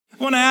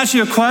I want to ask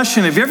you a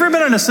question. Have you ever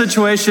been in a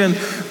situation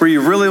where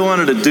you really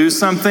wanted to do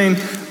something,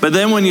 but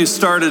then when you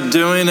started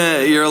doing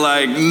it, you're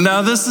like,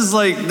 no,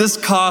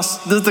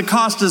 the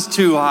cost is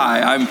too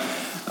high.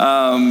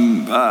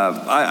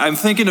 I'm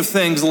thinking of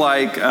things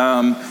like,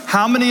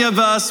 how many of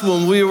us,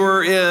 when we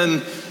were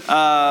in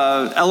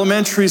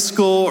elementary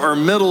school or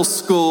middle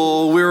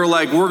school, we were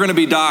like, we're going to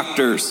be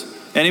doctors?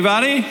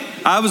 Anybody?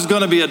 I was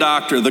going to be a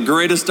doctor, the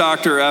greatest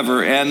doctor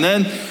ever. And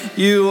then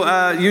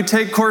you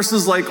take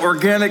courses like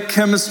organic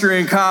chemistry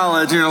in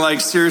college, and you're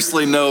like,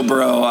 seriously, no,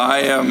 bro.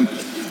 I'm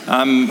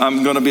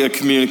going to be a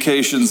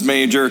communications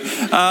major.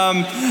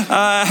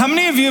 How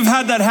many of you have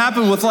had that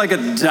happen with like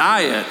a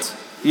diet?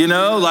 You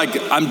know, like,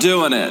 I'm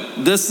doing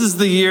it. This is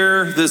the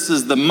year, this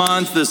is the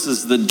month, this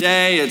is the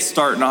day. It's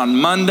starting on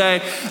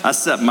Monday. I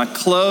set my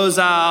clothes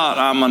out.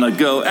 I'm going to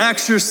go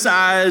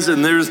exercise,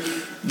 and there's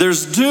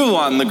dew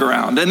on the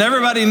ground. And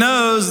everybody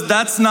knows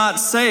that's not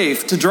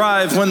safe to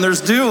drive when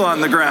there's dew on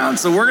the ground.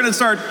 So we're going to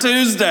start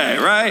Tuesday,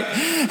 right?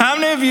 How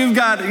many of you have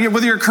got,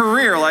 with your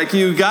career, like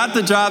you got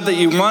the job that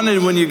you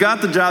wanted, when you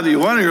got the job that you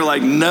wanted, you're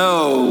like,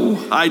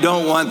 no, I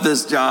don't want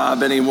this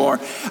job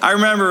anymore. I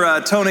remember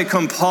Tony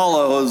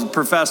Campolo, who was a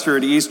professor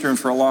at Eastern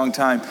for a long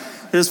time.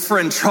 His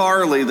friend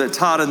Charlie that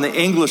taught in the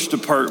English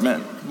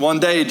department,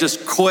 one day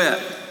just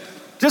quit.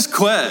 Just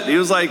quit. He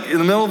was like, in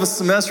the middle of a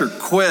semester,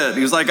 quit.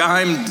 He was like,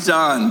 I'm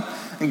done.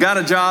 And got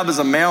a job as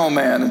a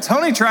mailman. And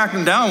Tony tracked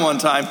him down one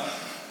time.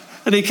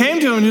 And he came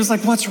to him and he was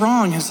like, what's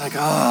wrong? He was like,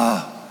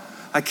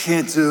 I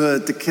can't do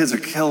it. The kids are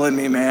killing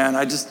me, man.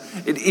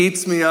 It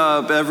eats me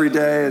up every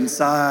day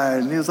inside.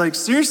 And he was like,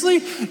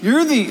 seriously?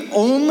 You're the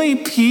only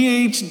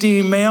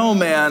PhD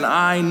mailman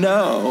I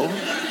know.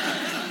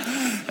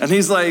 And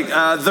he's like,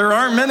 there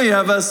aren't many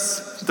of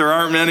us. There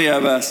aren't many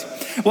of us.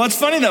 Well, it's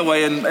funny that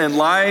way in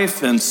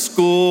life, in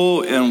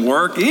school, in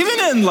work, even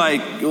in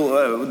like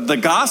the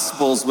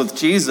Gospels with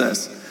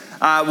Jesus.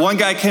 One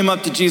guy came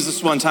up to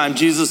Jesus one time.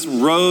 Jesus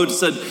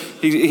said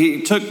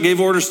he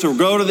gave orders to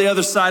go to the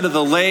other side of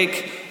the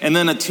lake. And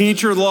then a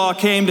teacher of the law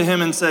came to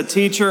him and said,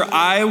 teacher,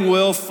 I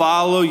will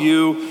follow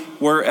you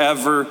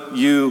wherever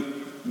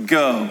you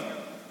go.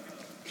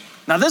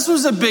 Now, this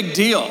was a big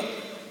deal.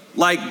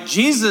 Like,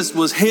 Jesus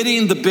was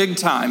hitting the big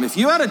time. If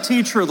you had a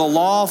teacher of the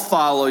law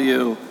follow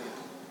you,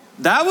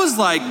 that was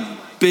like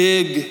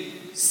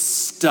big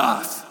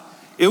stuff.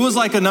 It was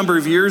like a number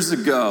of years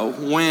ago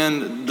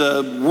when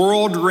the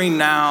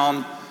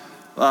world-renowned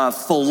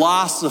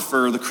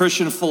philosopher, the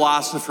Christian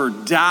philosopher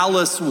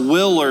Dallas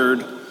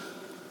Willard,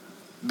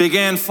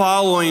 began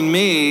following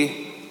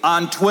me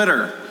on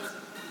Twitter.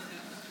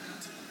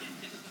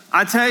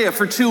 I tell you,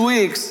 for 2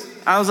 weeks,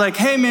 I was like,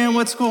 hey man,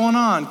 what's going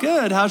on?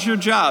 Good, how's your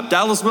job?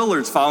 Dallas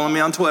Willard's following me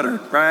on Twitter,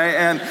 right?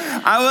 And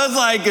I was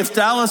like, if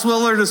Dallas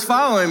Willard is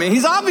following me,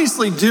 he's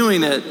obviously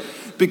doing it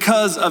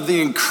because of the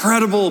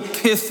incredible,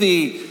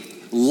 pithy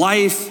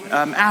life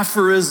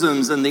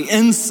aphorisms and the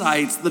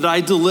insights that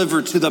I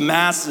deliver to the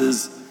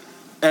masses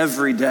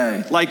every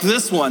day. Like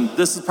this one,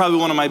 this is probably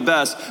one of my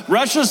best.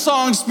 Rush's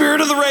song, Spirit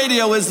of the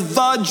Radio, is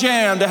the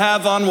jam to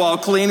have on while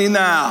cleaning the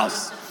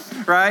house.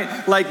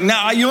 Right? Like,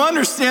 now you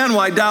understand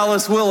why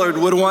Dallas Willard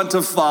would want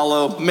to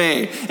follow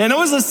me. And it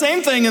was the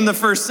same thing in the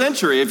first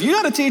century. If you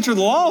had a teacher of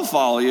the law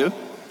follow you,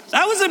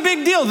 that was a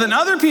big deal. Then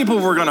other people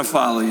were going to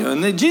follow you.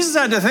 And Jesus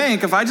had to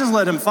think, if I just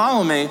let him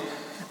follow me,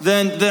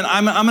 then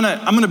I'm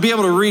going to be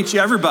able to reach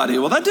everybody.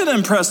 Well, that didn't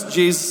impress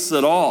Jesus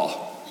at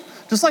all.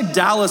 Just like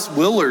Dallas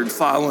Willard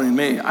following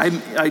me. I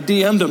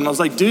DM'd him and I was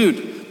like,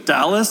 dude,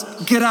 Dallas,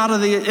 get out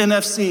of the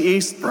NFC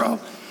East, bro.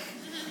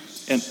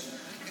 And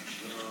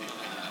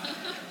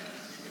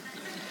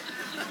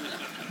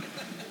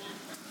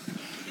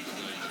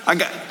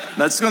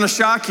that's going to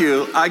shock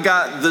you. I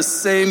got the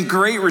same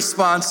great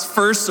response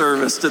first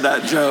service to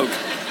that joke.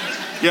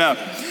 Yeah.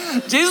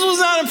 Jesus was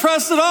not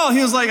impressed at all.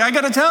 He was like, I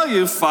got to tell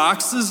you,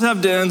 foxes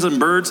have dens and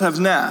birds have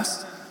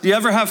nests. Do you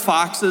ever have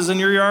foxes in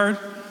your yard?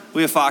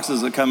 We have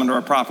foxes that come into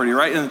our property,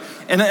 right?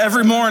 And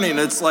every morning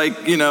it's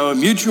like,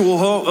 Mutual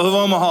of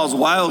Omaha's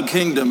Wild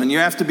Kingdom, and you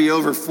have to be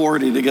over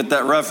 40 to get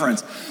that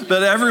reference.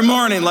 But every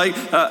morning, like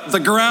the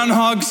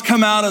groundhogs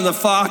come out and the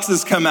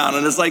foxes come out,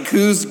 and it's like,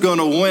 who's going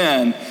to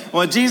win?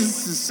 What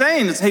Jesus is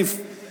saying is, hey,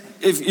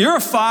 if you're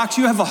a fox,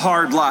 you have a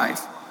hard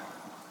life.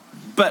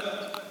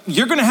 But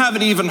you're going to have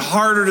it even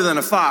harder than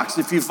a fox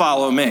if you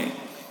follow me.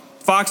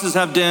 Foxes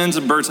have dens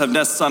and birds have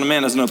nests. The Son of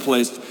Man has no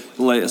place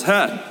to lay his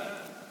head.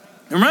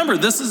 Remember,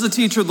 this is a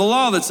teacher of the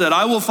law that said,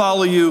 I will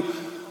follow you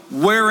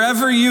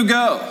wherever you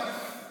go.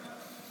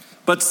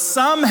 But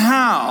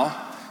somehow,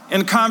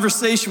 in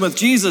conversation with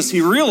Jesus,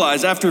 he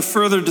realized after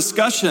further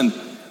discussion,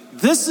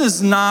 this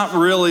is not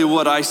really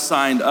what I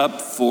signed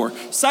up for.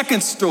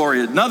 Second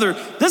story,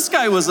 this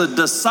guy was a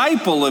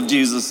disciple of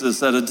Jesus.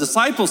 A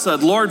disciple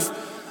said, Lord,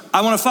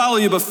 I want to follow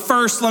you, but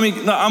first I'm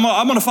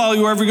going to follow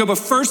you wherever you go, but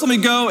first let me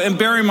go and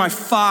bury my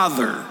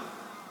father.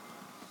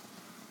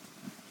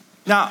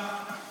 Now,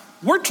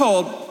 we're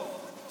told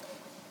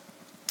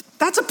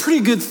that's a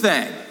pretty good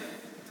thing.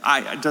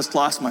 I just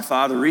lost my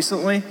father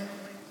recently.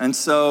 And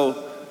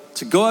so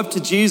to go up to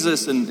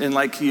Jesus and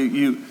like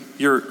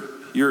you're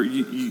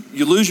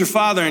you lose your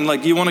father and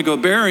like you want to go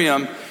bury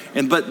him.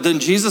 But then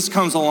Jesus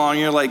comes along and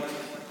you're like,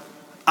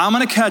 I'm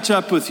going to catch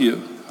up with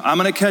you. I'm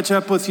going to catch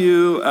up with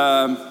you.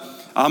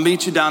 I'll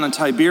meet you down in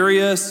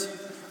Tiberias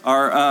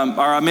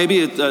or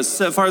maybe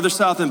farther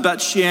south in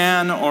Beth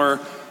Shean or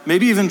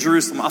maybe even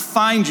Jerusalem. I'll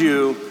find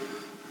you.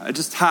 I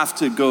just have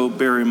to go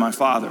bury my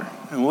father.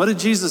 And what did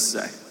Jesus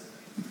say?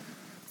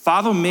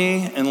 Follow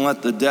me and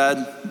let the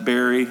dead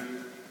bury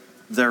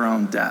their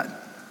own dead.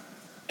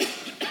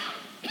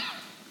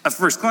 At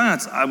first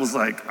glance, I was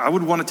like, I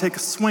would want to take a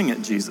swing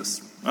at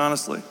Jesus,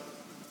 honestly.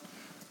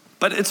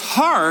 But it's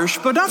harsh,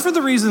 but not for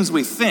the reasons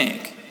we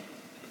think.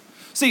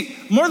 See,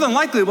 more than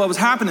likely what was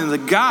happening, the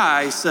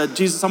guy said,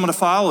 Jesus, I'm going to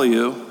follow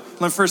you.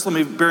 First, let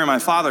me bury my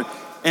father.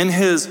 And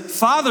his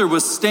father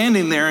was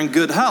standing there in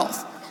good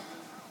health.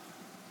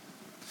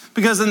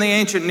 Because in the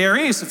ancient Near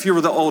East, if you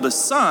were the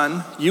oldest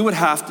son, you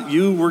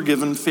were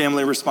given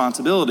family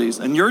responsibilities.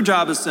 And your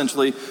job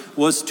essentially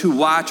was to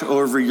watch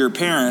over your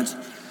parents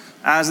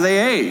as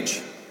they age.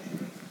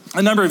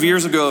 A number of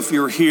years ago, if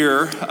you were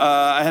here,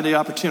 I had the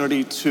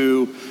opportunity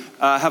to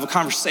have a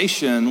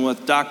conversation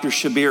with Dr.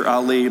 Shabir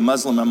Ali,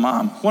 Muslim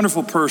imam.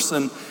 Wonderful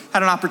person.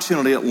 Had an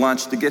opportunity at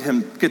lunch to get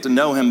to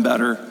know him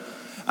better.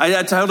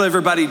 I told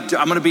everybody, I'm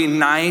going to be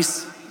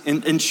nice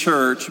in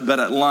church, but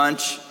at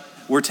lunch,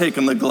 we're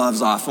taking the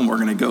gloves off and we're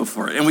going to go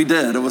for it. And we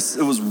did. It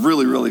was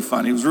really, really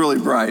fun. He was really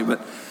bright.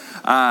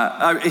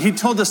 But he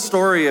told this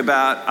story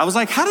about, I was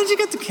like, how did you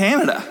get to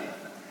Canada?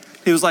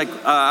 He was like,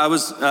 I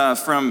was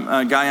from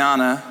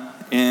Guyana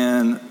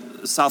in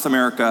South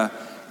America,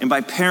 and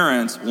my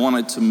parents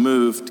wanted to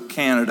move to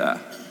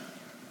Canada.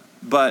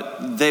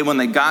 But when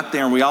they got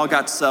there and we all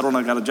got settled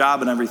and I got a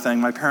job and everything,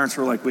 my parents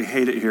were like, we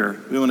hate it here.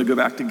 We want to go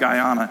back to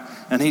Guyana.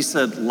 And he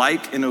said,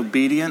 like an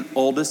obedient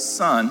oldest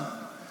son,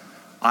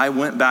 I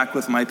went back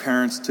with my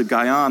parents to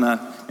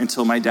Guyana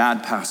until my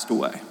dad passed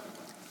away.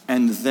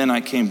 And then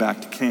I came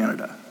back to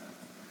Canada.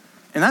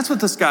 And that's what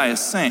this guy is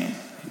saying.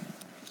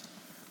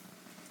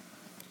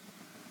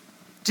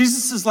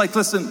 Jesus is like,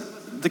 listen,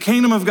 the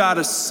kingdom of God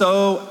is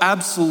so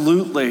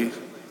absolutely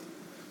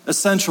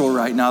essential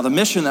right now, the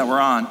mission that we're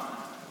on.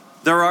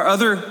 There are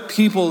other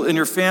people in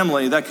your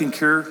family that can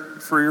care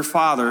for your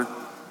father,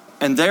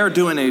 and they're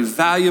doing a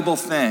valuable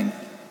thing.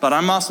 But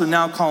I'm also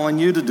now calling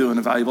you to do a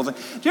valuable thing.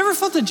 Do you ever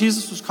felt that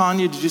Jesus was calling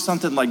you to do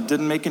something like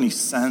didn't make any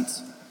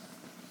sense?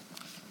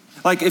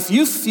 Like if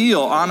you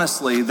feel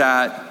honestly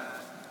that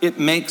it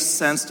makes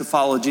sense to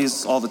follow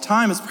Jesus all the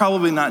time, it's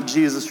probably not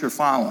Jesus you're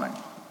following.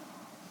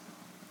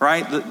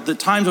 Right? The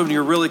times when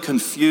you're really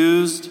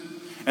confused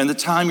and the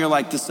time you're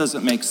like, this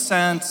doesn't make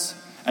sense,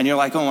 and you're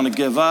like, I want to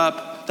give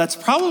up, that's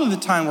probably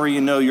the time where you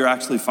know you're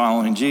actually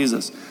following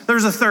Jesus.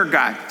 There's a third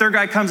guy. Third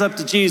guy comes up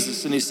to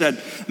Jesus and he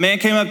said, man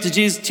came up to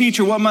Jesus,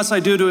 teacher, what must I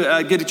do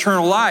to get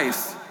eternal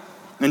life?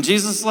 And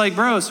Jesus is like,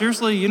 bro,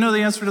 seriously, you know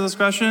the answer to this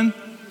question?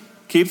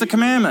 Keep the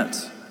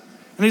commandments.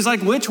 And he's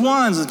like, which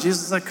ones? And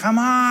Jesus is like, come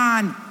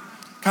on,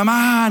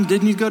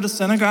 didn't you go to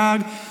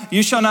synagogue?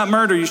 You shall not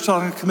murder, you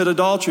shall not commit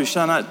adultery, you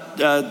shall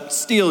not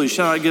steal, you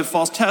shall not give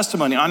false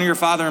testimony, honor your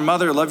father and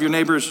mother, love your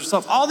neighbor as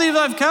yourself. All these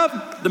I've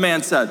kept, the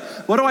man said.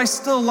 What do I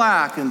still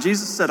lack? And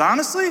Jesus said,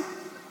 honestly,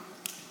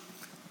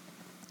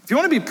 if you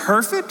want to be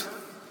perfect,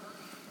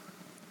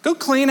 go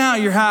clean out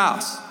your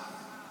house.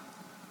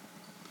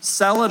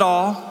 Sell it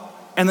all,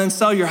 and then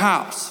sell your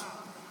house.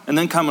 And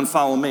then come and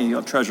follow me,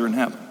 you'll have treasure in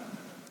heaven.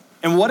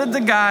 And what did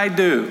the guy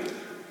do?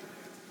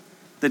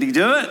 Did he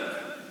do it?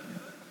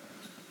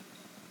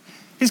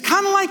 He's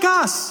kind of like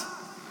us,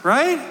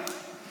 right?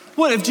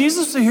 What, if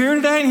Jesus was here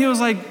today and he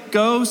was like,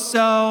 go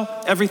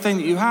sell everything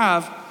that you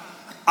have,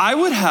 I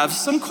would have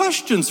some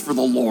questions for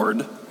the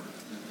Lord,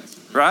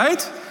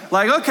 right?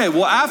 Like, okay,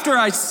 well, after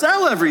I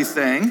sell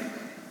everything,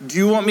 do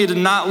you want me to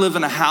not live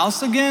in a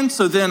house again?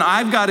 So then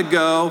I've got to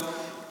go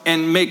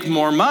and make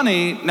more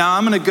money. Now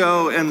I'm going to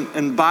go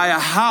and buy a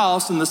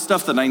house and the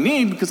stuff that I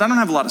need because I don't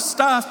have a lot of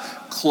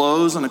stuff,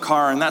 clothes and a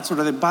car and that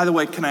sort of thing. By the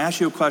way, can I ask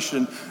you a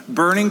question?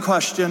 Burning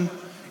question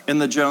in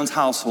the Jones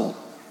household.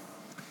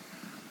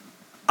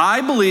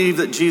 I believe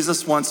that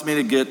Jesus wants me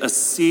to get a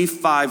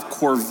C5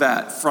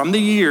 Corvette from the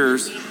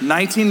years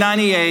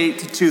 1998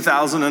 to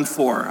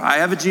 2004. I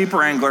have a Jeep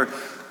Wrangler.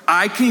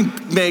 I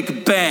can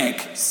make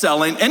bank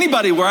selling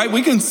anybody, right?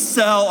 We can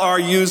sell our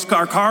used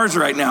car cars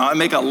right now and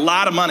make a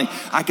lot of money.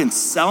 I can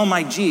sell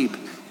my Jeep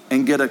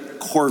and get a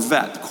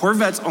Corvette.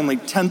 Corvette's only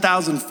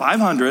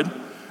 $10,500,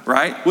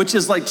 right? Which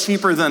is like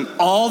cheaper than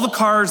all the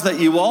cars that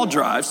you all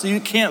drive. So you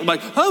can't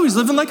like, oh, he's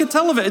living like a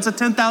television. It's a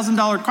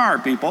 $10,000 car,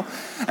 people.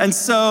 And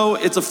so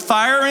it's a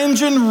fire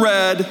engine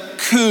red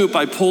coupe.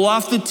 I pull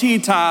off the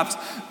T-tops.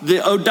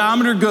 The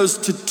odometer goes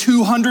to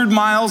 200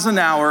 miles an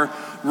hour.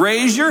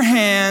 Raise your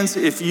hands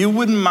if you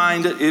wouldn't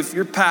mind it if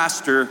your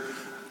pastor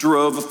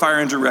drove a fire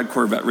engine red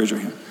Corvette. Raise your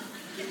hand.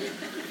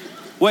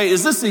 Wait,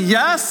 is this a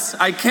yes?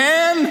 I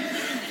can.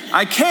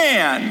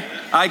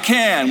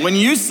 When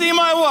you see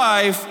my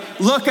wife,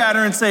 look at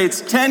her and say,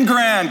 it's 10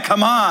 grand,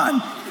 come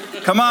on.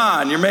 Come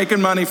on, you're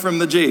making money from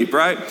the Jeep,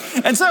 right?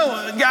 And so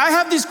I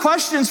have these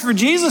questions for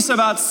Jesus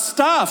about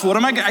stuff. What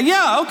am I,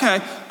 yeah, okay,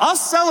 I'll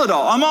sell it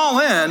all. I'm all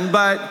in,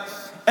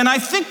 and I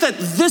think that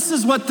this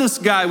is what this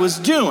guy was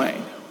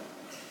doing.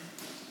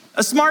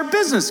 A smart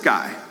business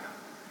guy.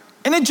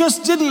 And it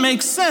just didn't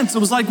make sense. It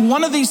was like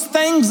one of these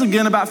things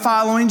again about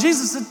following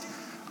Jesus.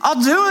 I'll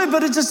do it,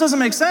 but it just doesn't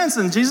make sense.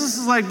 And Jesus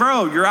is like,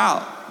 bro, you're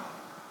out.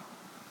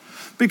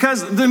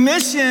 Because the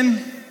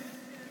mission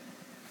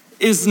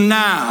is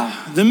now.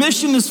 The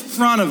mission is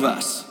front of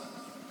us.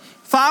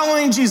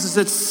 Following Jesus,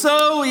 it's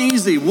so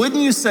easy.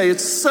 Wouldn't you say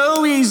it's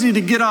so easy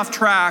to get off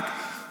track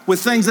with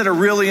things that are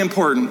really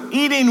important?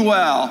 Eating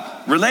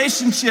well,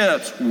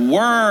 relationships,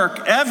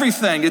 work,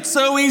 everything. It's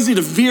so easy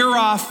to veer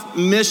off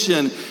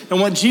mission. And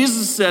what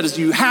Jesus said is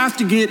you have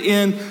to get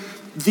in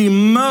the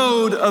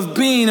mode of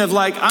being of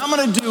like, I'm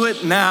gonna do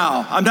it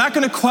now. I'm not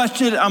gonna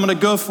question it, I'm gonna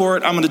go for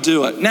it, I'm gonna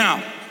do it.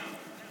 Now,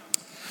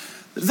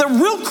 the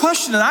real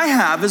question that I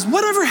have is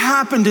whatever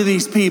happened to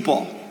these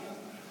people?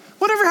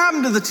 Whatever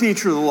happened to the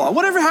teacher of the law?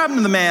 Whatever happened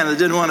to the man that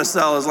didn't want to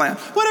sell his land?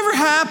 Whatever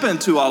happened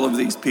to all of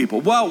these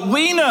people? Well,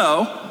 we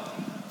know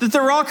that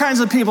there were all kinds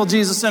of people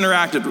Jesus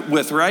interacted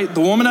with, right?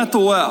 The woman at the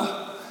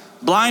well,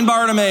 blind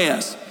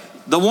Bartimaeus,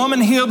 the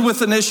woman healed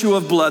with an issue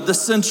of blood, the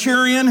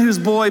centurion whose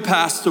boy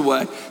passed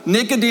away,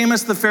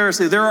 Nicodemus the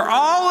Pharisee. There are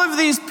all of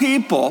these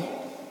people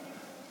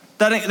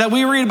that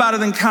we read about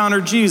and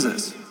encountered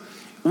Jesus.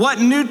 What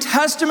New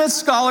Testament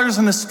scholars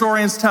and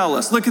historians tell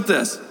us, look at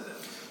this.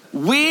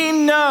 We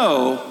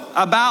know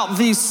about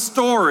these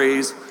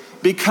stories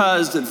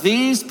because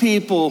these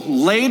people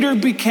later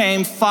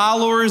became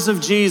followers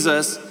of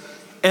Jesus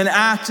and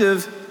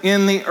active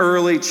in the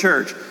early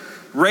church.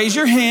 Raise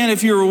your hand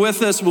if you were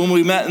with us when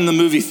we met in the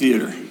movie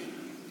theater.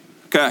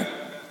 Okay,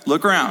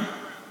 look around. All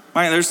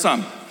right, there's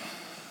some.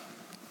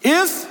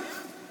 If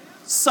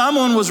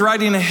someone was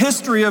writing a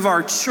history of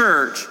our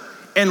church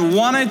and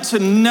wanted to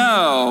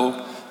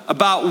know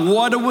about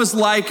what it was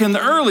like in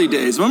the early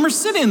days, when we're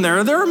sitting there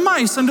are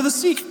mice under the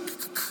seat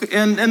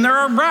and there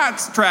are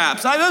rat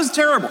traps. That was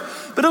terrible,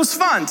 but it was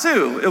fun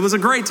too. It was a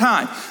great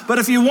time. But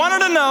if you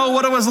wanted to know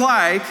what it was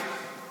like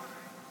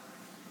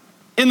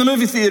in the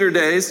movie theater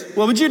days,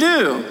 what would you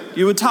do?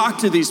 You would talk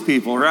to these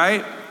people,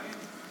 right?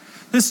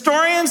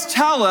 Historians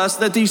tell us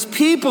that these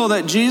people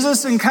that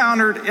Jesus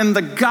encountered in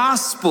the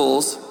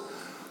Gospels,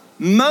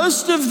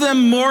 most of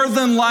them more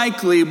than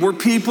likely were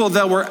people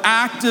that were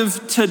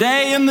active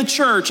today in the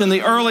church, in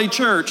the early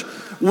church,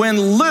 when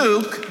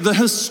Luke, the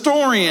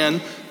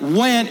historian,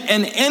 went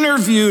and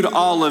interviewed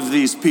all of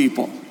these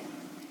people.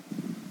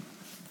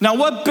 Now,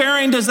 what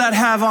bearing does that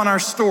have on our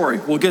story?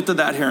 We'll get to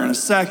that here in a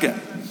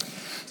second.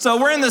 So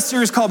we're in this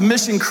series called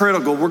Mission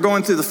Critical. We're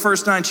going through the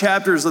first 9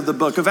 chapters of the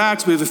book of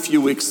Acts. We have a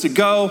few weeks to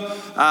go.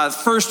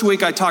 First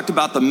week, I talked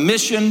about the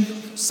mission.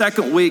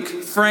 Second week,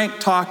 Frank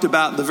talked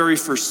about the very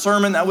first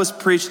sermon that was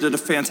preached, did a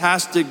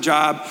fantastic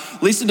job.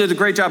 Lisa did a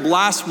great job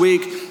last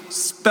week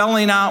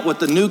spelling out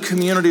what the new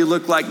community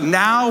looked like.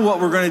 Now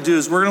what we're going to do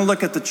is we're going to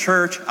look at the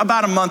church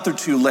about a month or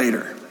two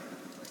later.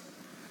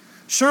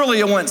 Surely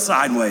it went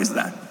sideways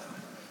then.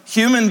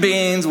 Human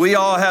beings, we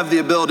all have the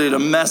ability to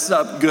mess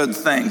up good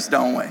things,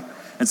 don't we?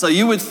 And so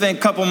you would think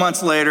a couple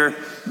months later,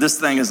 this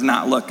thing is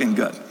not looking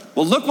good.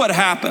 Well, look what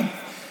happened.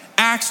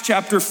 Acts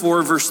chapter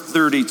 4, verse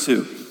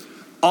 32.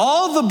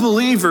 All the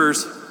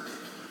believers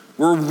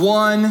were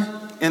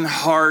one in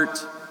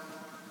heart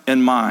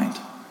and mind.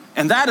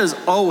 And that is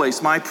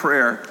always my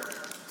prayer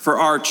for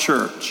our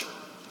church.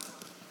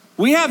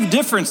 We have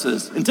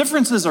differences, and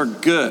differences are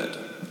good.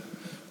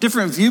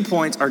 Different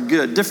viewpoints are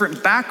good.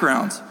 Different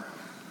backgrounds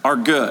are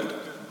good.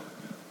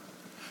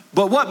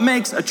 But what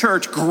makes a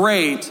church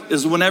great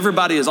is when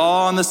everybody is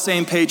all on the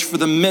same page for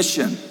the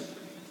mission.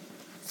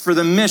 For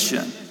the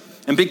mission.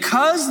 And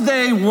because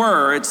they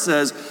were, it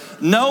says,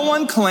 no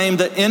one claimed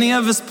that any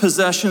of his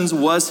possessions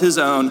was his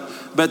own,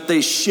 but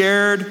they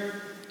shared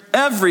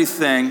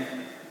everything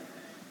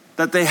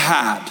that they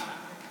had.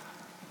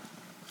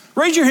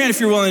 Raise your hand if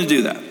you're willing to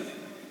do that.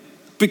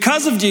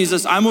 Because of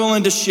Jesus, I'm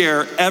willing to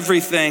share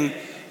everything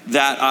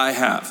that I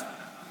have.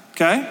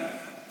 Okay?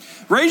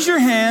 Raise your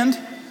hand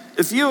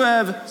if you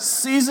have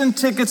season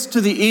tickets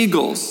to the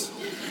Eagles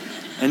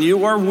and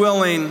you are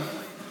willing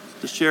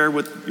to share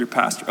with your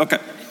pastor. Okay.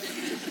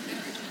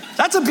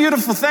 That's a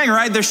beautiful thing,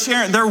 right? They're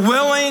sharing, they're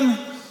willing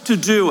to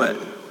do it.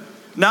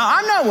 Now,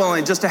 I'm not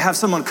willing just to have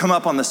someone come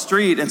up on the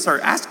street and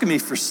start asking me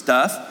for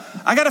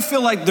stuff. I got to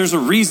feel like there's a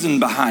reason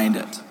behind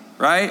it,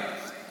 right?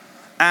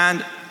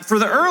 And for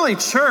the early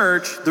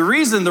church, the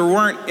reason there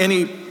weren't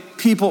any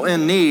people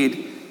in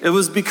need, it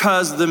was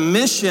because the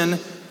mission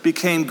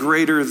became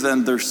greater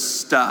than their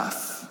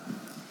stuff.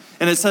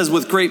 And it says,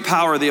 with great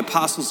power, the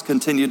apostles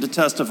continued to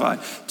testify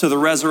to the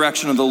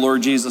resurrection of the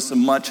Lord Jesus, and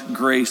much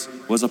grace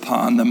was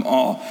upon them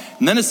all.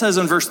 And then it says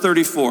in verse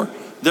 34,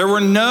 there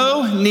were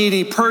no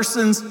needy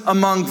persons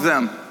among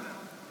them.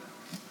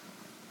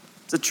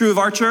 Is it true of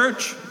our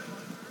church?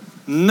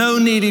 No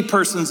needy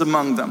persons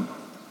among them.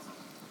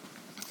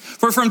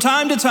 For For from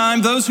time to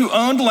time, those who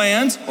owned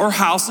lands or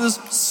houses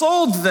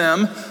sold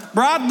them,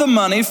 brought the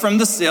money from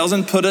the sales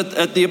and put it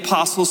at the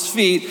apostles'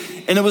 feet,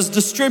 and it was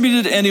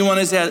distributed to anyone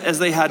as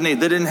they had need.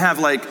 They didn't have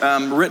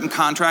written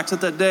contracts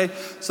at that day,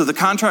 so the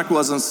contract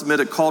was in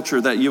Semitic culture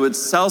that you would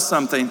sell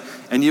something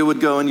and you would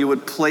go and you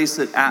would place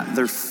it at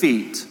their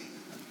feet.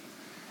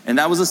 And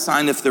that was a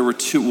sign if there were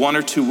one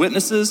or two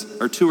witnesses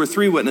or two or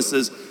three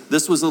witnesses,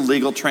 this was a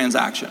legal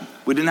transaction.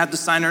 We didn't have to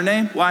sign our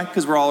name. Why?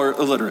 Because we're all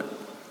illiterate.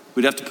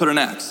 We'd have to put an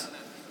X.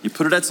 You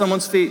put it at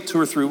someone's feet,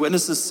 2 or 3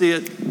 witnesses see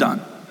it,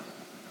 done.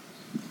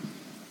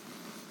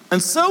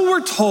 And so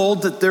we're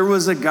told that there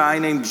was a guy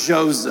named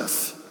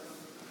Joseph,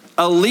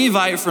 a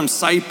Levite from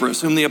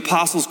Cyprus, whom the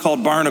apostles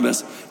called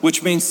Barnabas,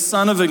 which means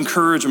son of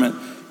encouragement.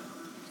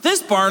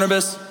 This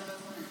Barnabas,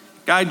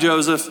 guy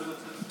Joseph,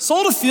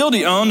 sold a field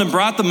he owned and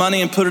brought the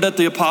money and put it at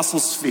the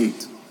apostles'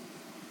 feet.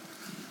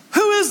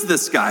 Who is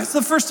this guy? It's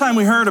the first time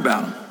we heard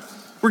about him.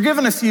 We're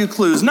given a few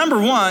clues.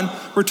 Number one,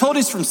 we're told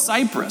he's from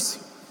Cyprus,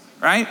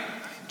 right?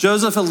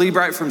 Joseph, a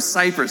Levite from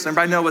Cyprus.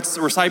 Everybody know where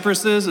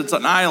Cyprus is? It's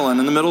an island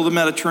in the middle of the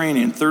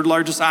Mediterranean, 3rd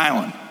largest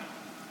island.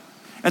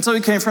 And so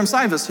he came from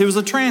Cyprus. He was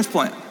a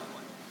transplant.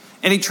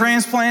 Any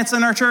transplants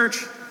in our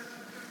church?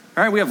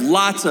 All right, we have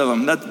lots of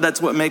them.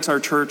 That's what makes our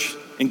church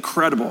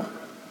incredible.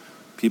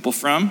 People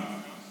from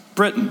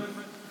Britain.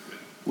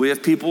 We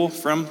have people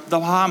from the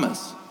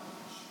Bahamas.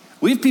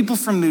 We have people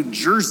from New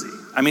Jersey.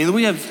 I mean,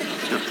 we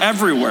have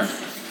everywhere.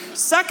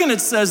 Second, it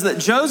says that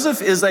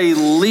Joseph is a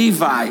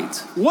Levite.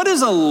 What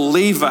is a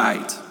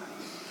Levite?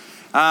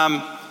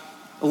 A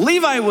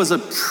Levite was a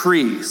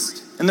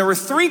priest. And there were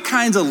 3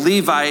 kinds of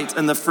Levites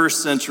in the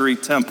first century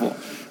temple.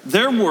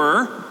 There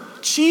were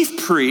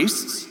chief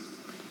priests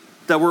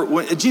that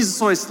were, Jesus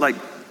always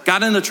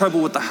got into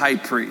trouble with the high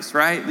priest,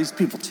 right? These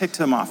people ticked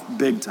him off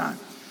big time.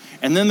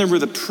 And then there were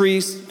the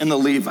priests and the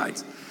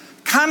Levites.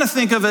 Kind of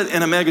think of it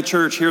in a mega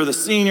church. Here are the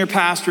senior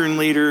pastor and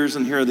leaders,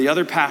 and here are the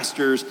other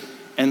pastors,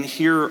 and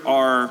here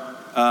are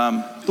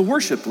the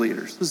worship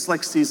leaders. This is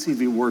like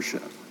CCV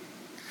worship.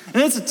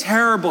 And it's a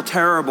terrible,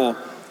 terrible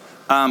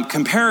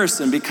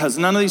comparison because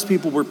none of these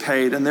people were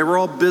paid, and they were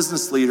all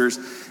business leaders.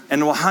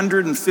 And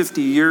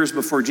 150 years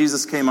before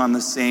Jesus came on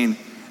the scene,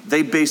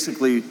 they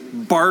basically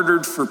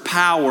bartered for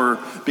power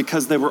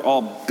because they were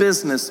all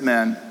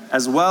businessmen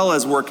as well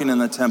as working in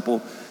the temple.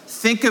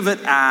 Think of it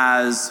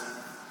as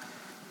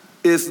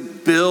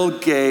if Bill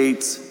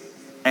Gates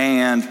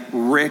and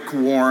Rick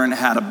Warren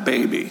had a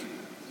baby.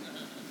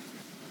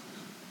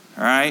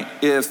 All right?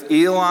 If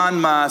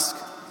Elon Musk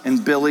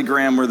and Billy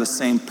Graham were the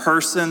same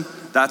person,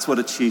 that's what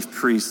a chief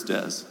priest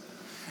is.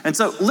 And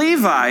so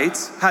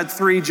Levites had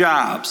 3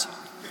 jobs.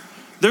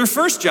 Their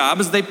first job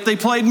is they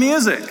played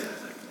music.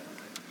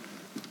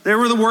 They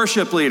were the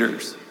worship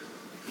leaders.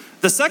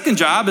 The second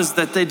job is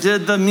that they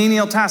did the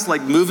menial tasks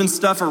like moving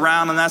stuff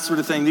around and that sort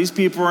of thing. These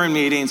people were in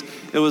meetings.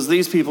 It was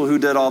these people who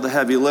did all the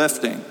heavy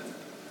lifting.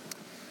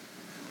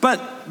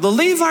 But the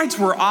Levites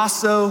were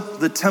also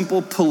the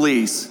temple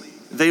police.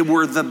 They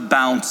were the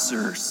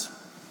bouncers.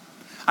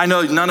 I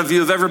know none of you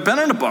have ever been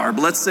in a bar,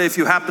 but let's say if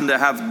you happen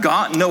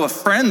to know a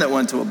friend that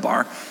went to a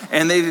bar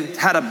and they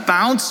had a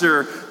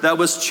bouncer that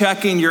was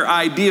checking your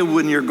ID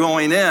when you're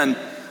going in,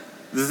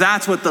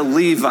 that's what the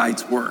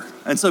Levites were.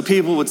 And so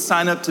people would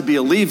sign up to be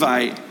a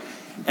Levite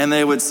and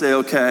they would say,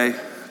 okay,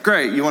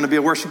 great, you want to be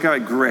a worship guy?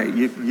 Great,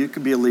 you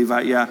could be a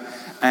Levite, yeah.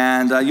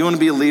 And you want to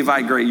be a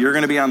Levite? Great, you're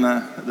going to be on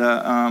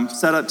the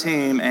setup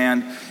team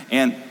and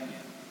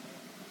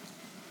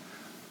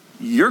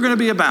you're going to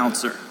be a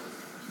bouncer.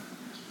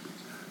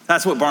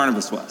 That's what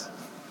Barnabas was.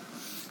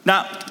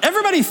 Now,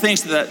 everybody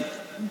thinks that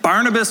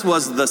Barnabas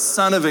was the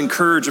son of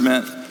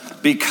encouragement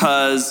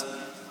because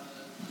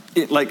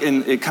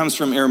it comes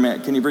from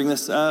Aramaic. Can you bring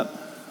this up,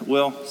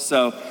 Will?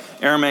 So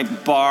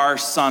Aramaic, bar,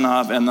 son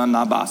of, and then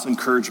nabas,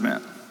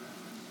 encouragement.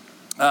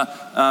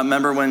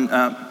 Remember when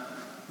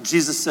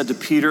Jesus said to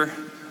Peter,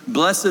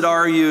 "Blessed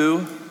are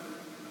you,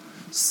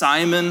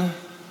 Simon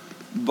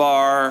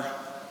Bar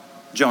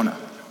Jonah.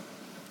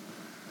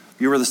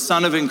 You were the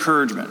son of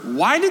encouragement."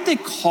 Why did they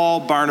call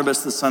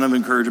Barnabas the son of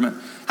encouragement?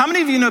 How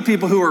many of you know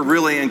people who are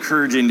really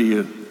encouraging to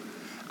you?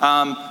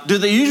 Do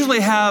they usually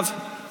have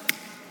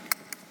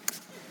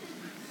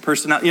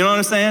personality? You know what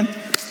I'm saying?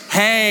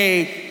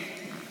 Hey,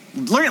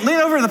 lean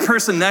over to the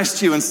person next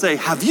to you and say,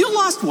 "Have you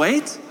lost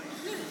weight?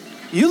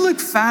 You look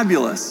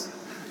fabulous.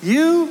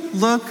 You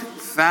look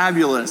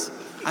fabulous."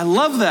 I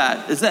love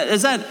that. Is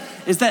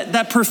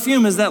that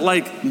perfume? Is that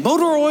like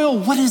motor oil?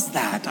 What is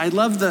that? I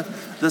love the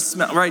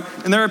smell, right?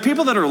 And there are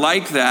people that are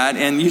like that,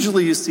 and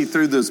usually you see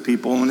through those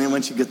people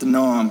once you get to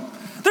know them.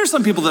 There's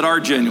some people that are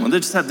genuine. They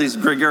just have these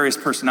gregarious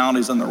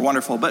personalities, and they're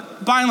wonderful.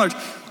 But by and large,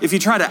 if you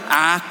try to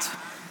act,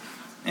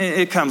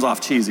 it comes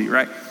off cheesy,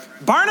 right?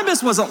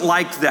 Barnabas wasn't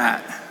like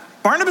that.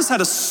 Barnabas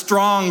had a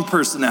strong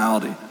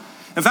personality.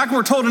 In fact,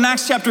 we're told in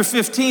Acts chapter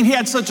 15, he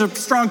had such a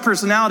strong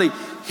personality,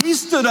 He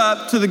stood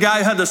up to the guy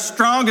who had the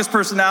strongest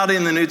personality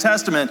in the New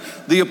Testament,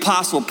 the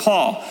Apostle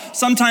Paul.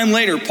 Sometime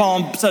later,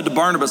 Paul said to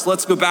Barnabas,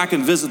 let's go back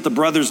and visit the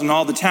brothers in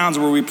all the towns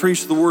where we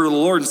preach the word of the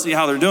Lord and see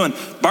how they're doing.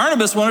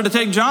 Barnabas wanted to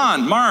take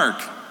John,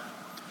 Mark.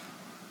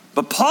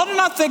 But Paul did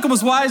not think it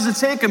was wise to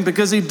take him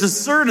because he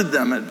deserted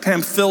them at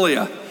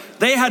Pamphylia.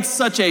 They had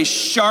such a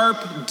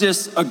sharp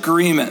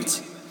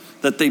disagreement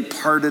that they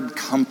parted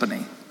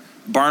company.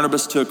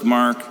 Barnabas took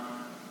Mark,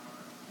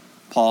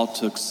 Paul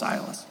took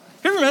Silas.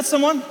 You ever met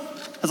someone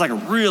that's like a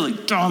really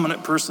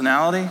dominant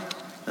personality?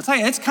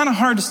 It's kind of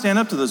hard to stand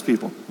up to those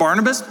people.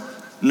 Barnabas,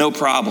 no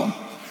problem.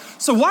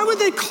 So why would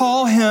they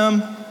call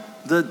him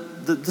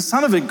the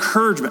son of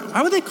encouragement?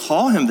 Why would they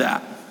call him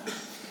that?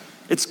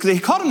 They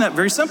called him that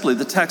very simply.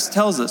 The text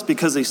tells us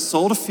because he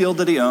sold a field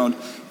that he owned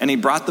and he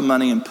brought the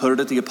money and put it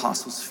at the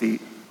apostles'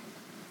 feet.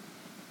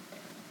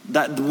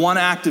 That one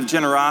act of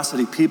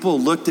generosity, people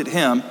looked at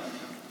him,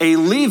 a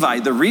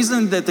Levite. The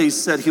reason that they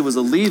said he was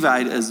a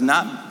Levite is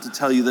not to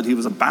tell you that he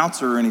was a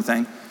bouncer or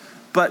anything,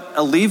 but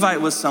a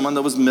Levite was someone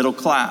that was middle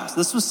class.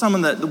 This was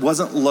someone that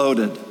wasn't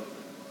loaded.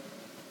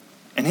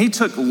 And he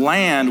took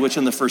land, which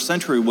in the first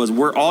century was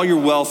where all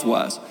your wealth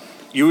was.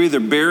 You either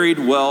buried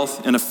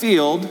wealth in a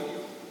field.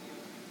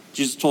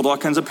 Jesus told all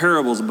kinds of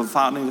parables about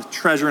finding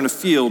treasure in a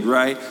field,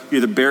 right? You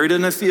either buried it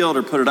in a field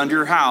or put it under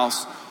your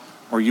house,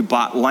 or you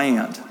bought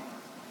land.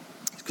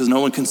 Because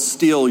no one can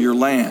steal your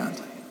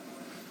land.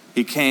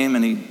 He came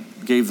and he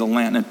gave the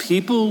land. And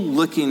people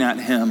looking at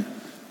him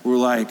were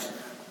like,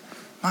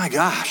 my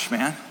gosh,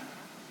 man,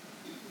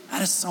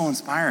 that is so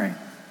inspiring.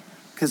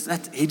 Because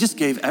he just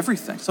gave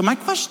everything. So my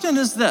question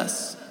is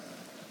this.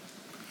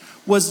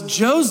 Was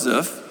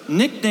Joseph,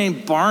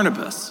 nicknamed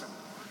Barnabas,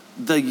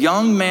 the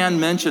young man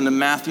mentioned in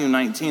Matthew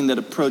 19 that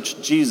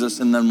approached Jesus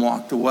and then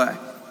walked away?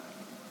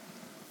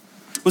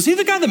 Was he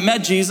the guy that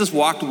met Jesus,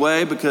 walked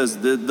away because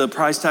the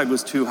price tag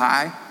was too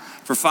high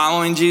for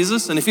following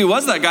Jesus? And if he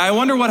was that guy, I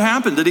wonder what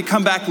happened. Did he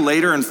come back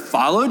later and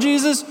follow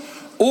Jesus?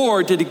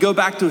 Or did he go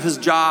back to his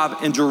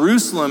job in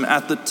Jerusalem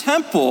at the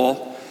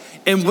temple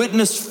and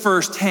witness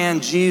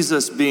firsthand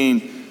Jesus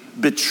being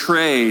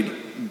betrayed,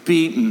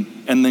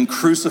 beaten, and then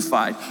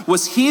crucified?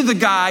 Was he the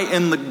guy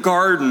in the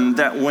garden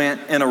that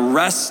went and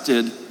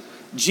arrested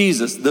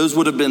Jesus? Those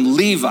would have been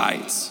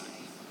Levites.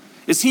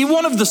 Is he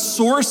one of the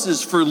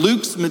sources for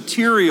Luke's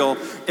material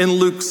in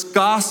Luke's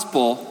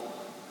gospel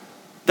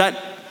that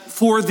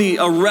for the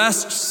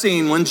arrest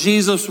scene when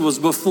Jesus was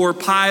before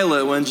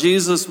Pilate, when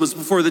Jesus was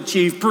before the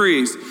chief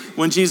priest,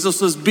 when Jesus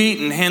was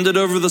beaten, handed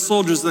over to the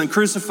soldiers, and then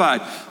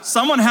crucified?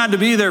 Someone had to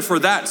be there for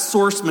that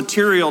source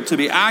material to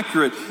be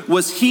accurate.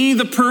 Was he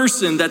the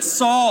person that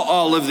saw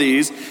all of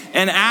these?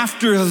 And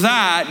after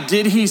that,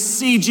 did he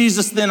see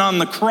Jesus then on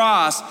the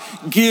cross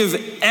give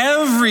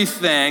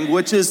everything,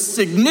 which is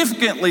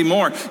significantly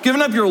more?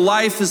 Giving up your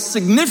life is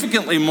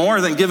significantly more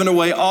than giving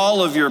away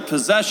all of your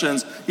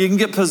possessions. You can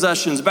get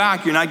possessions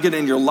back. You're not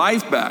getting your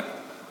life back.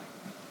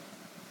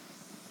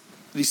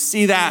 Did you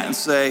see that and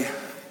say,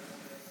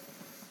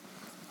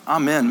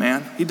 I'm in,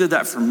 man. He did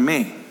that for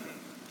me.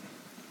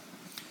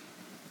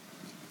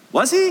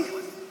 Was he?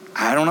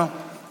 I don't know.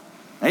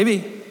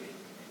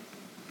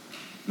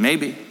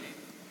 Maybe.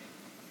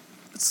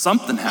 But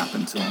something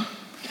happened to him.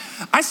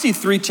 I see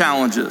 3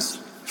 challenges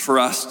for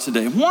us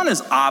today. One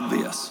is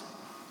obvious,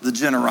 the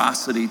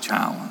generosity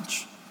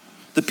challenge.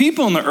 The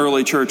people in the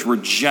early church were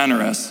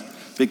generous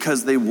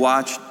because they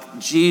watched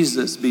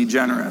Jesus be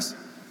generous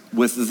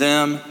with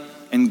them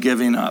and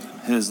giving up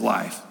his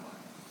life.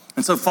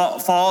 And so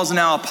fall is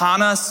now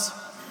upon us.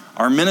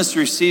 Our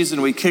ministry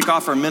season, we kick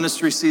off our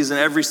ministry season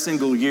every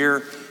single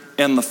year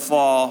in the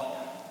fall,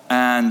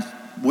 and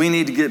we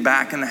need to get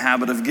back in the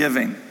habit of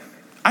giving.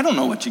 I don't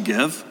know what you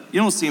give. You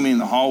don't see me in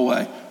the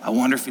hallway. I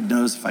wonder if he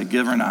knows if I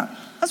give or not.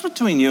 That's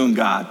between you and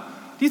God.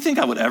 Do you think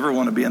I would ever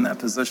want to be in that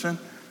position?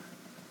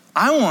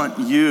 I want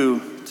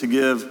you to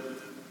give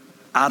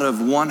out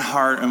of one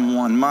heart and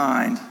one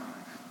mind,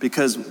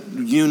 because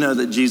you know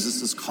that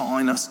Jesus is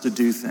calling us to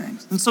do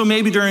things. And so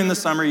maybe during the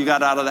summer you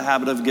got out of the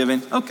habit of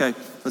giving. Okay,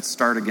 let's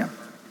start again.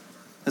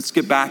 Let's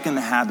get back in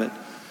the habit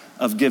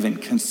of giving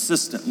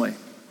consistently.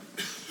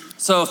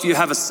 So if you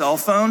have a cell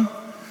phone,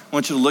 I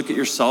want you to look at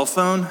your cell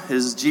phone.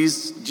 Does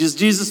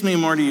Jesus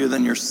mean more to you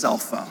than your cell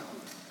phone?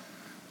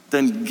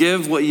 Then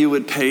give what you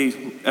would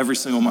pay every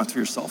single month for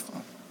your cell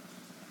phone.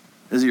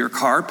 Is it your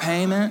car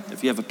payment?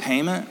 If you have a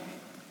payment?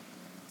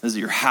 Is it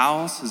your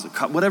house? Is it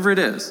whatever it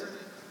is?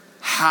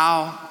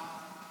 How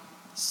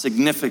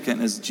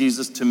significant is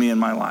Jesus to me in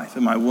my life?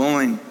 Am I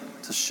willing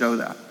to show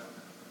that?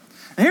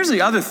 And here's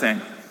the other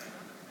thing.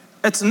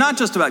 It's not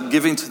just about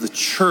giving to the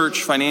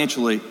church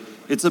financially.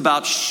 It's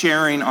about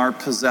sharing our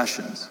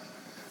possessions.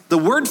 The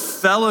word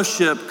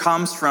fellowship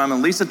comes from,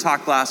 and Lisa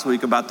talked last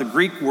week about the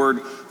Greek word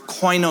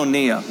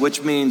koinonia,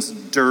 which means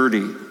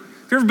dirty.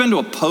 Have you ever been to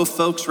a Po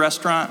Folks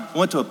restaurant? I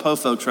went to a Po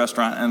Folks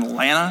restaurant in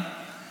Atlanta.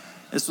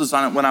 This was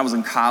when I was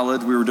in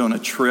college. We were doing a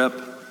trip.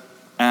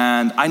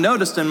 And I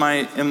noticed in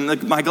my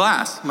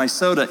glass, my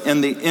soda, in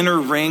the inner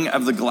ring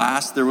of the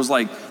glass, there was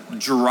like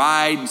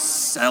dried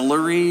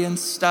celery and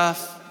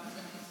stuff.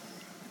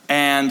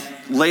 And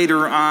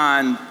later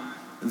on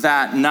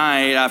that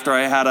night, after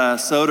I had a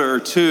soda or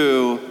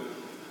two,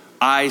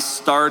 I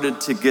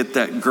started to get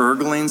that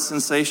gurgling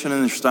sensation in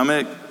your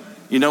stomach.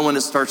 You know, when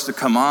it starts to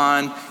come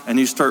on and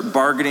you start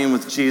bargaining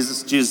with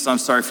Jesus, Jesus, I'm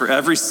sorry for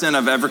every sin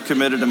I've ever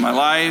committed in my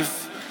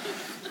life.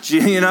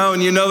 You know,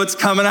 and you know it's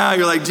coming out.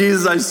 You're like,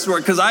 Jesus, I swear,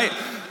 because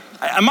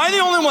am I the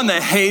only one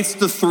that hates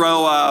to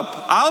throw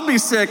up? I'll be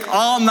sick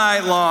all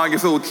night long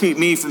if it will keep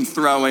me from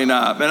throwing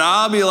up. And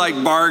I'll be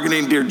like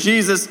bargaining, dear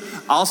Jesus,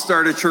 I'll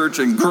start a church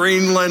in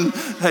Greenland.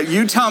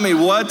 You tell me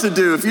what to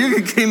do. If you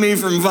can keep me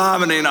from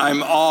vomiting,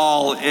 I'm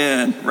all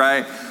in,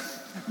 right?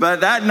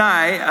 But that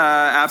night,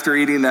 after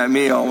eating that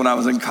meal when I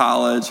was in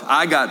college,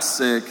 I got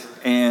sick,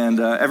 and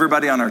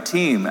everybody on our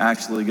team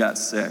actually got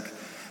sick.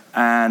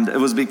 And it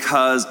was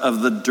because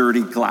of the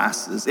dirty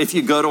glasses. If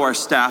you go to our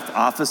staff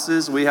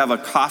offices, we have a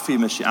coffee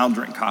machine. I don't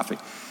drink coffee,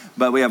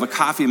 but we have a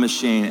coffee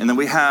machine, and then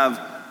we have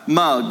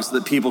mugs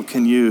that people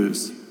can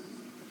use.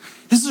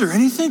 Is there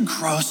anything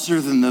grosser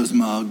than those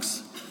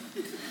mugs?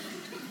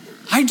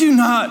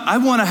 I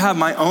want to have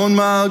my own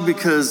mug,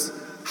 because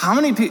how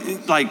many people,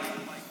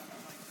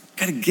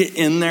 got to get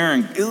in there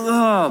and,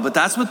 but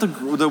that's what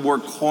the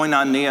word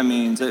koinonia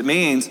means. It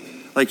means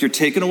like you're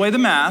taking away the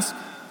mask,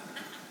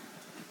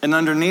 and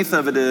underneath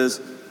of it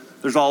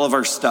there's all of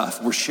our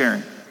stuff we're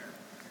sharing.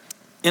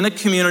 In a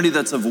community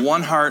that's of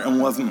one heart and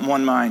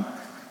one mind,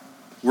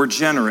 we're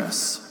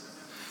generous.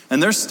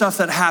 And there's stuff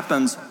that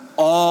happens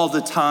all the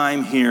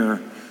time here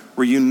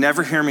where you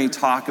never hear me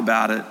talk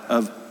about it,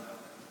 of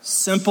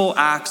simple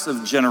acts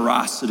of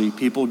generosity,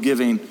 people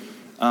giving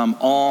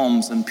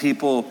alms and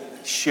people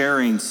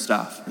sharing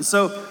stuff. And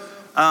so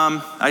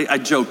I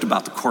joked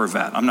about the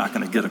Corvette. I'm not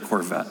going to get a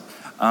Corvette,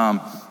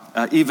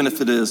 even if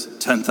it is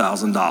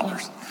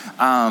 $10,000.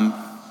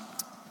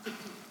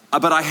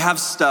 But I have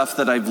stuff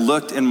that I've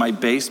looked in my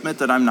basement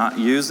that I'm not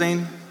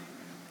using.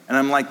 And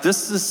I'm like,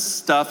 this is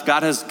stuff,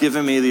 God has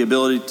given me the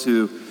ability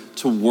to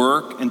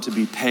work and to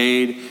be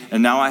paid.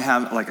 And now I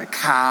have like a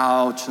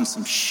couch and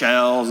some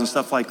shelves and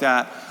stuff like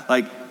that.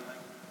 Like,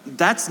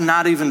 that's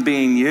not even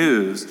being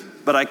used.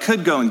 But I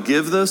could go and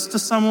give those to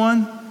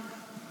someone,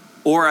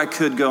 or I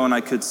could go and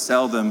I could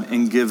sell them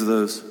and give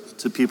those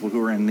to people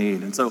who are in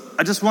need. And so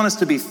I just want us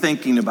to be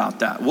thinking about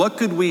that. What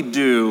could we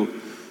do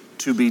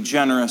to be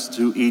generous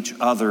to each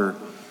other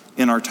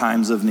in our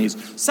times of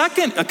needs?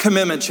 Second, a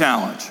commitment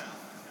challenge.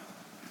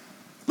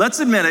 Let's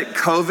admit it,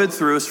 COVID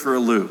threw us for a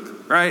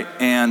loop, right?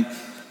 And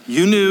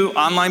you knew,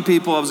 online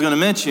people, I was going to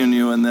mention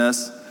you in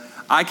this.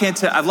 I can't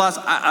tell,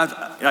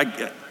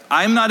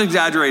 I'm not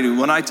exaggerating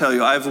when I tell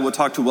you I've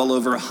talked to well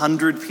over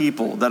 100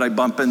 people that I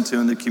bump into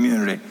in the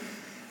community.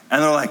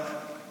 And they're like,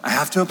 I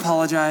have to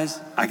apologize.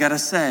 I got to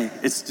say,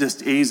 it's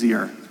just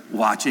easier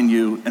watching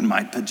you in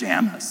my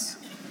pajamas.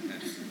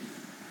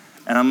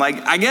 And I'm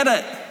like, I get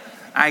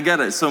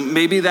it. So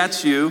maybe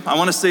that's you. I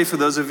want to say, for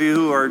those of you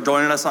who are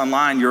joining us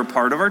online, you're a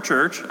part of our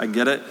church. I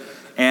get it.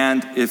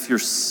 And if you're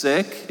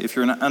sick, if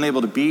you're unable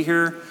to be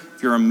here,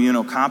 if you're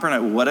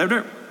immunocompromised,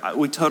 whatever,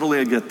 we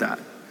totally get that.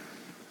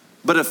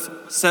 But if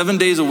 7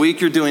 days a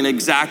week you're doing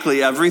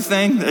exactly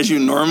everything as you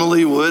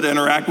normally would,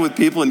 interact with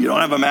people, and you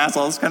don't have a mask,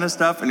 all this kind of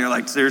stuff, and you're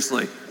like,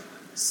 seriously,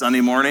 Sunday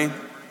morning,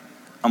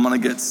 I'm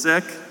going to get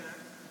sick?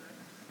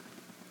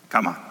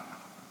 Come on.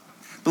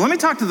 But let me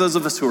talk to those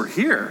of us who are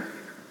here.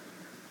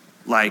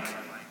 Like,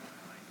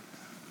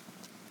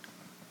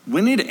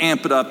 we need to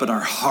amp it up in our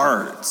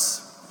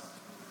hearts.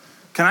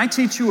 Can I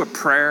teach you a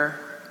prayer?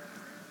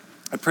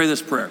 I pray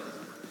this prayer.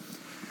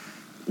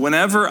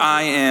 Whenever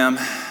I am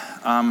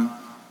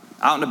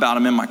out and about,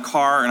 I'm in my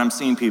car and I'm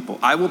seeing people,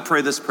 I will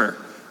pray this prayer.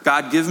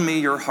 God, give me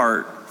your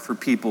heart for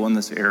people in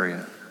this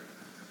area.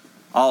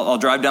 I'll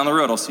drive down the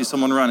road. I'll see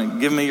someone running.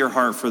 Give me your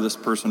heart for this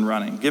person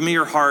running. Give me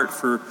your heart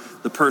for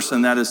the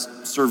person that is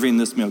serving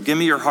this meal. Give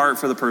me your heart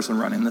for the person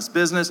running this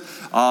business.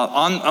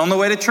 On the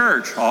way to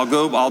church,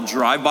 I'll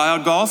drive by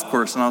a golf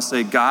course and I'll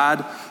say,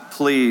 God,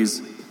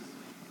 please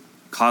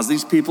cause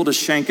these people to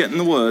shank it in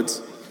the woods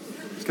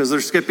because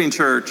they're skipping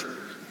church.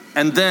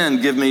 And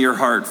then give me your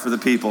heart for the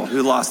people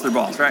who lost their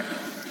balls, right?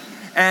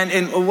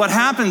 And what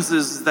happens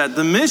is that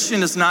the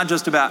mission is not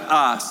just about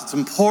us. It's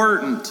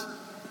important.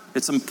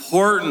 It's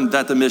important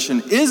that the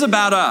mission is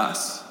about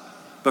us,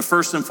 but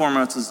first and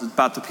foremost, it's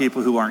about the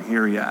people who aren't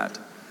here yet.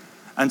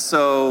 And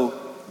so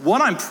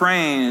what I'm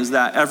praying is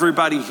that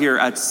everybody here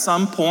at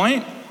some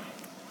point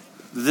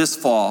this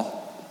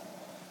fall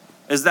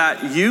is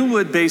that you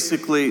would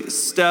basically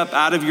step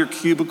out of your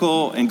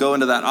cubicle and go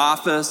into that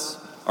office,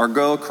 or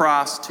go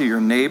across to your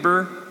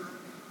neighbor,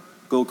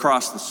 go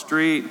across the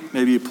street,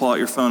 maybe you pull out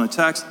your phone and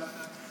text.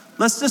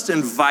 Let's just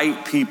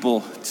invite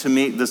people to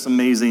meet this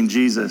amazing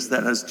Jesus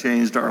that has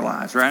changed our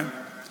lives, right?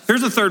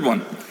 Here's the third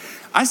one.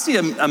 I see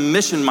a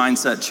mission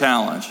mindset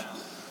challenge.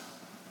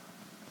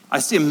 I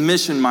see a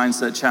mission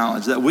mindset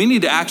challenge that we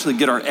need to actually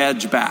get our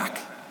edge back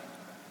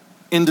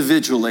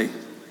individually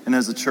and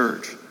as a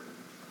church.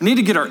 We need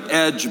to get our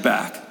edge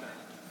back.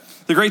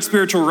 The great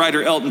spiritual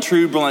writer Elton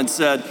Trueblood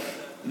said,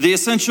 The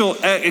essential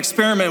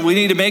experiment we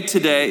need to make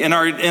today in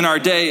our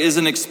day is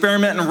an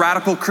experiment in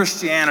radical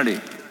Christianity.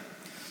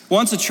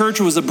 Once a church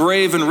was a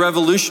brave and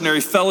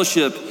revolutionary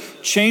fellowship,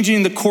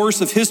 changing the course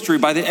of history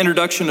by the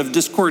introduction of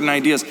discordant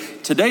ideas.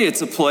 Today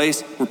it's a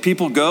place where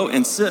people go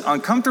and sit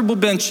on comfortable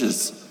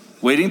benches,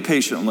 waiting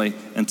patiently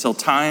until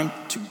time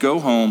to go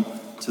home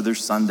to their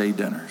Sunday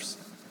dinners.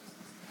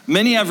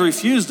 Many have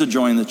refused to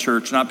join the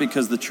church, not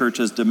because the church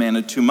has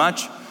demanded too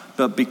much,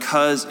 but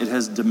because it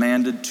has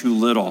demanded too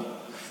little.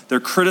 Their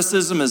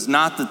criticism is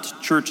not that the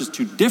church is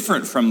too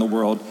different from the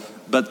world,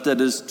 but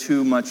that it is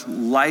too much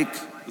like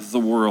the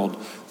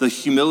world. The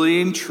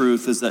humiliating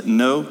truth is that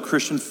no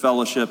Christian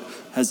fellowship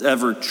has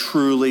ever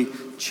truly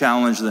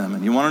challenged them.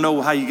 And you want to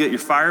know how you get your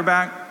fire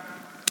back?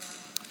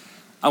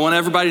 I want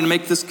everybody to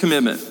make this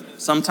commitment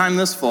sometime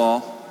this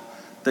fall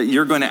that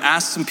you're going to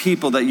ask some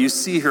people that you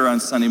see here on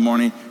Sunday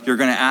morning, you're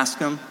going to ask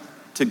them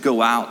to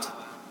go out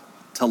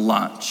to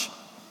lunch.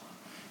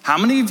 How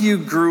many of you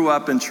grew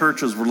up in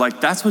churches where like,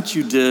 that's what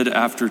you did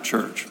after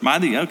church?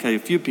 Okay, a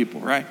few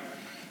people, right?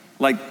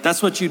 Like,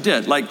 that's what you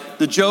did. Like,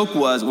 the joke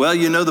was, well,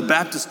 you know, the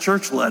Baptist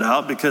church let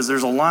out because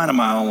there's a line a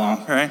mile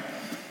long, right?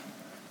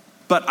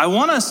 But I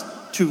want us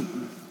to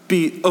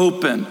be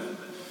open,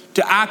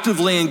 to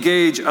actively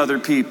engage other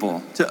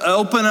people, to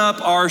open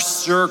up our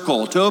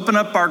circle, to open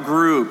up our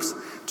groups,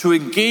 to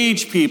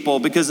engage people,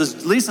 because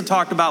as Lisa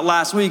talked about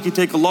last week, you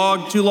take two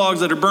logs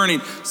that are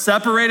burning,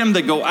 separate them,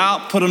 they go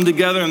out, put them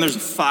together, and there's a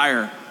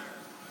fire.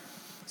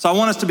 So I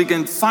want us to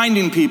begin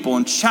finding people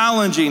and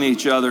challenging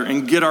each other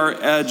and get our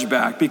edge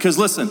back. Because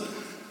listen,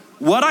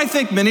 what I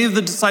think many of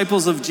the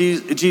disciples of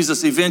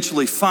Jesus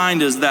eventually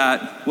find is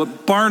that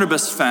what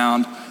Barnabas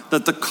found,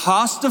 that the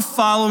cost of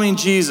following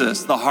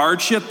Jesus, the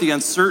hardship, the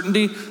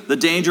uncertainty, the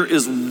danger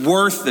is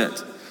worth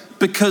it.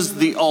 Because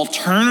the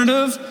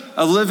alternative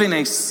of living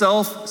a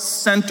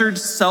self-centered,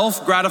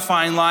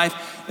 self-gratifying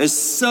life is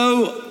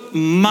so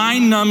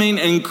mind-numbing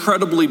and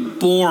incredibly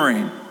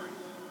boring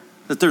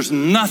that there's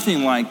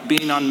nothing like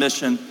being on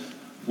mission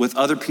with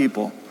other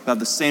people who have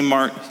the same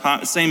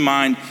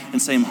mind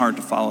and same heart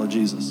to follow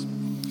Jesus.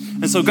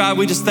 And so, God,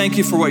 we just thank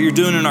you for what you're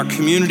doing in our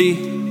community.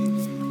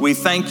 We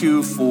thank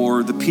you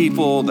for the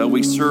people that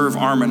we serve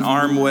arm in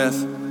arm with.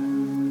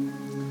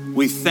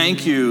 We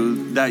thank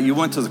you that you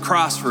went to the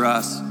cross for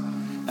us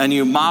and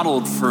you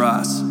modeled for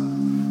us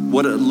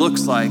what it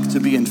looks like to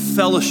be in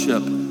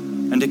fellowship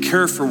and to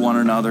care for one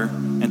another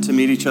and to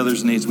meet each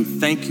other's needs. We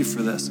thank you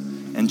for this.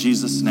 In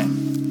Jesus'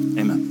 name,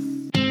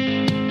 amen.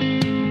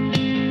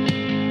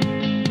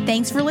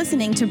 Thanks for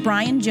listening to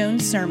Brian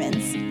Jones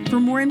Sermons. For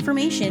more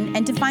information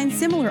and to find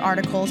similar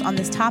articles on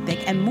this topic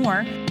and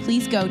more,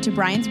 please go to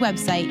Brian's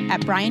website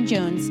at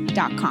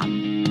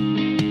brianjones.com.